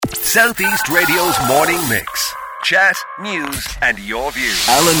Southeast Radio's morning mix. Chat, news and your views.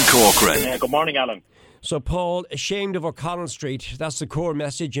 Alan Corcoran. Good morning, Alan. So, Paul, ashamed of O'Connell Street. That's the core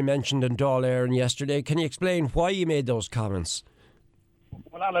message you mentioned in Dáil Éireann yesterday. Can you explain why you made those comments?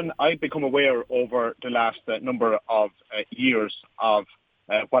 Well, Alan, I've become aware over the last number of years of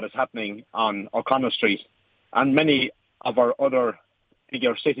what is happening on O'Connell Street and many of our other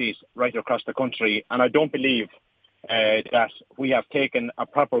bigger cities right across the country. And I don't believe that we have taken a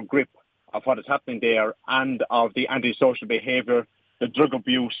proper grip of what is happening there and of the antisocial behaviour, the drug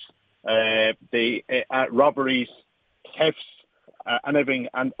abuse, the robberies, thefts, and everything.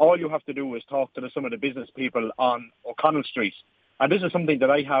 And all you have to do is talk to some of the business people on O'Connell Street. And this is something that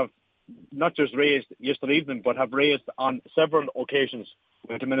I have not just raised yesterday evening, but have raised on several occasions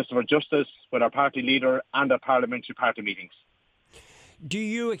with the Minister for Justice, with our party leader, and at parliamentary party meetings. Do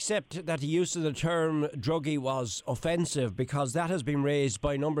you accept that the use of the term druggie was offensive? Because that has been raised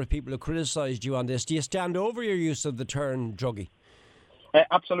by a number of people who criticised you on this. Do you stand over your use of the term druggie?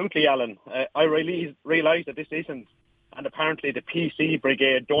 Absolutely, Alan. I realise that this isn't, and apparently the PC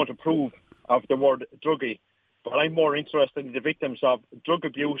brigade don't approve of the word druggie, but I'm more interested in the victims of drug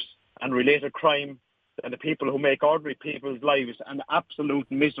abuse and related crime than the people who make ordinary people's lives an absolute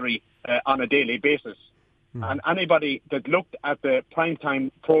misery on a daily basis. And anybody that looked at the primetime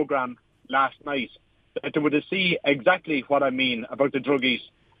programme last night, they would see exactly what I mean about the druggies,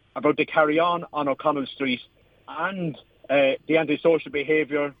 about the carry-on O'Connell Street, and the antisocial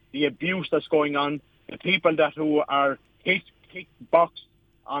behaviour, the abuse that's going on, the people who are kicked, boxed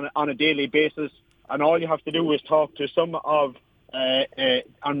on a daily basis. And all you have to do is talk to some of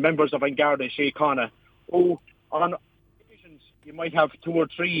members of An Garda Síochána who, on occasions, you might have two or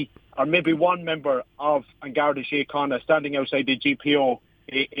three or maybe one member of An Garda Síochána standing outside the GPO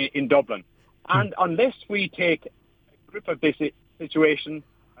in Dublin. And unless we take a grip of this situation,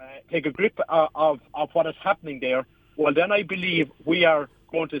 take a grip of what is happening there, well, then I believe we are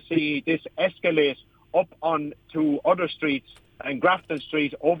going to see this escalate up onto other streets, and Grafton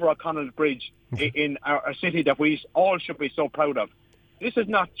Street, over O'Connell Bridge, in our city that we all should be so proud of. This is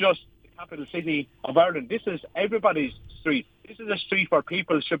not just the capital city of Ireland. This is everybody's street. This is a street where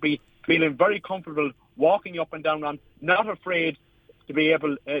people should be feeling very comfortable walking up and down on, not afraid to be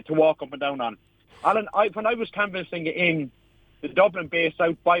able to walk up and down on. Alan, when I was canvassing in the Dublin Bay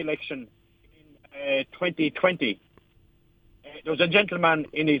South by-election in 2020, there was a gentleman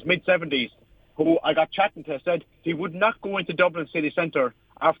in his mid-70s who I got chatting to, said he would not go into Dublin city centre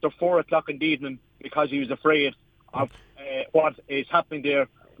after 4 o'clock in the evening because he was afraid of what is happening there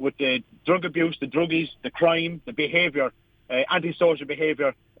with the drug abuse, the druggies, the crime, the behaviour, antisocial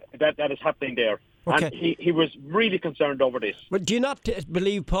behaviour that is happening there. Okay. And he was really concerned over this. But do you not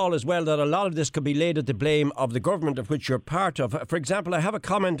believe, Paul, as well, that a lot of this could be laid at the blame of the government of which you're part of? For example, I have a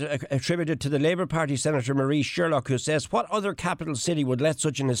comment attributed to the Labour Party Senator Maurice Sherlock, who says, what other capital city would let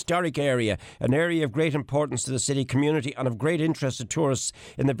such an historic area, an area of great importance to the city community and of great interest to tourists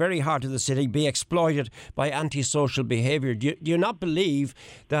in the very heart of the city, be exploited by antisocial behaviour? Do you not believe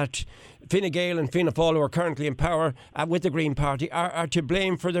that Fine Gael and Fianna Fáil, who are currently in power with the Green Party, are to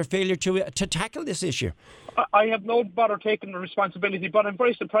blame for their failure to tackle this issue? I have no bother taking the responsibility, but I'm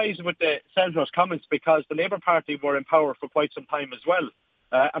very surprised with the Senator's comments because the Labour Party were in power for quite some time as well.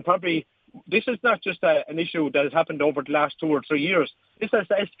 And probably this is not just an issue that has happened over the last 2 or 3 years. This has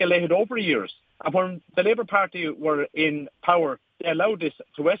escalated over years. And when the Labour Party were in power, they allowed this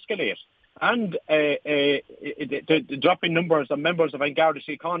to escalate. And the dropping numbers of members of An Garda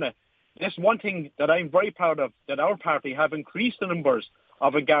Síochána, that's one thing that I'm very proud of, that our party have increased the numbers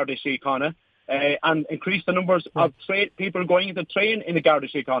of An Garda Síochána and increased the numbers of people going into train in the Garda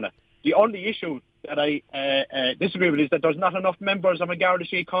Síochána. The only issue that I disagree with is that there's not enough members of An Garda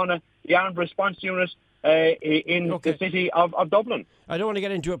Síochána, the armed response unit, in the city of Dublin. I don't want to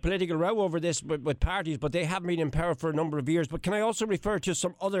get into a political row over this with parties, but they have been in power for a number of years. But can I also refer to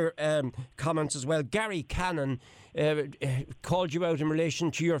some other comments as well? Gary Cannon called you out in relation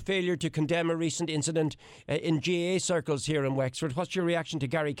to your failure to condemn a recent incident in GAA circles here in Wexford. What's your reaction to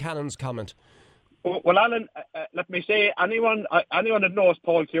Gary Cannon's comment? Well, Alan, let me say, anyone that knows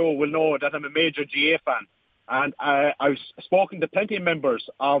Paul Keogh will know that I'm a major GAA fan. And I've spoken to plenty of members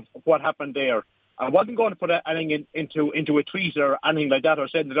of what happened there. I wasn't going to put anything into a tweet or anything like that or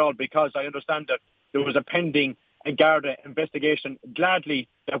said it all because I understand that there was a pending Garda investigation. Gladly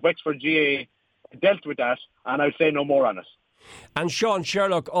that Wexford GAA dealt with that, and I'll say no more on it. And Sean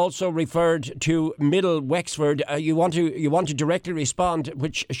Sherlock also referred to Middle Wexford. You want to directly respond,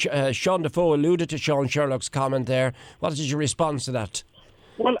 which Sean Defoe alluded to Sean Sherlock's comment there. What is your response to that?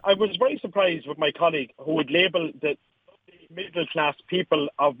 Well, I was very surprised with my colleague who would label the middle-class people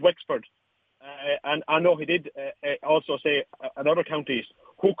of Wexford, and I know he did also say in other counties,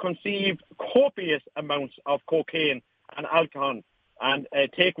 who conceive copious amounts of cocaine and alcohol and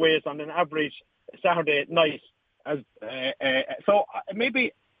takeaways on an average Saturday night. So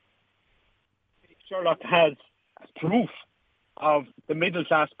maybe Sherlock has proof of the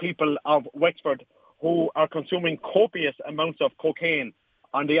middle-class people of Wexford who are consuming copious amounts of cocaine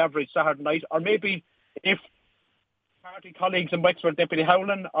on the average Saturday night, or maybe if party colleagues in Wexford, Deputy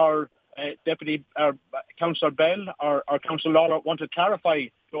Howland or Deputy Councillor Bell or Councillor Lawler want to clarify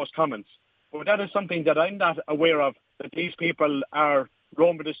those comments. But that is something that I'm not aware of, that these people are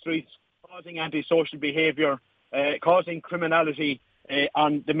roaming the streets, causing antisocial behaviour, causing criminality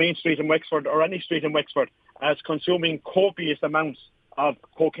on the main street in Wexford or any street in Wexford, as consuming copious amounts of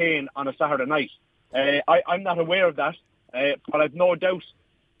cocaine on a Saturday night. I'm not aware of that, but I've no doubt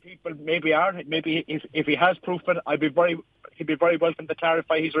people maybe are. Maybe if he has proof of it, he'd be very welcome to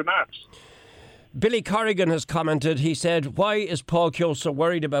clarify his remarks. Billy Corrigan has commented. He said, why is Paul Keogh so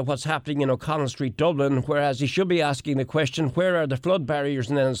worried about what's happening in O'Connell Street, Dublin, whereas he should be asking the question, where are the flood barriers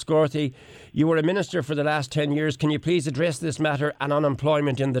in Enniscorthy? You were a minister for the last 10 years. Can you please address this matter and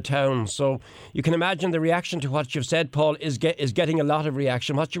unemployment in the town? So you can imagine the reaction to what you've said, Paul, is getting a lot of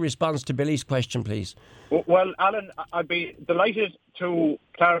reaction. What's your response to Billy's question, please? Well, Alan, I'd be delighted to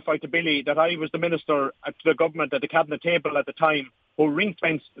clarify to Billy that I was the minister to the government at the cabinet table at the time who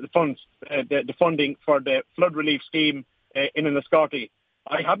ring-fenced the funds, the funding for the flood relief scheme in Enniscorthy.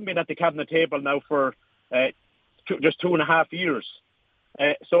 I haven't been at the cabinet table now for just 2.5 years.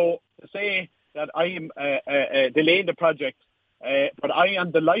 So to say that I am delaying the project, but I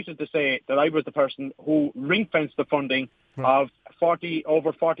am delighted to say that I was the person who ring-fenced the funding of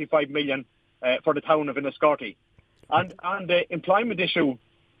over 45 million for the town of Enniscorthy. And on the employment issue,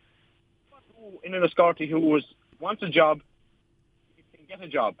 in Enniscorthy who wants a job, get a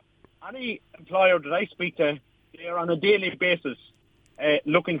job. Any employer that I speak to, they are on a daily basis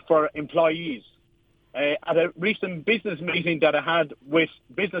looking for employees. At a recent business meeting that I had with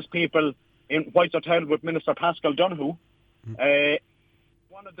business people in White's Hotel with Minister Pascal Donoghue,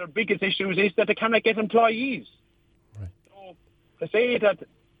 one of their biggest issues is that they cannot get employees. Right. So to say that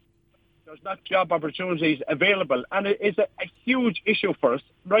there's not job opportunities available, and it is a huge issue for us,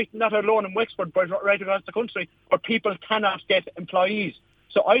 right? Not alone in Wexford, but right across the country, where people cannot get employees.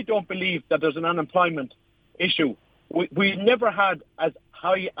 So I don't believe that there's an unemployment issue. We never had as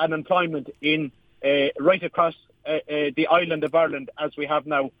high unemployment in right across the island of Ireland as we have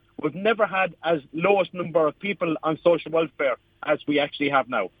now. We've never had as lowest number of people on social welfare as we actually have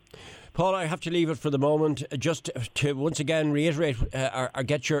now. Paul, I have to leave it for the moment. Just to once again reiterate or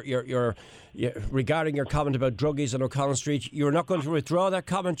get your regarding your comment about druggies on O'Connell Street. You're not going to withdraw that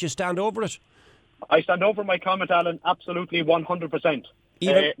comment. You stand over it. I stand over my comment, Alan. Absolutely, 100%.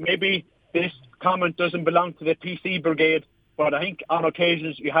 Maybe this comment doesn't belong to the PC brigade, but I think on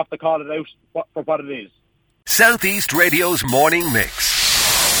occasions you have to call it out for what it is. South East Radio's morning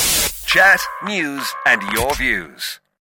mix. Chat, news, and your views.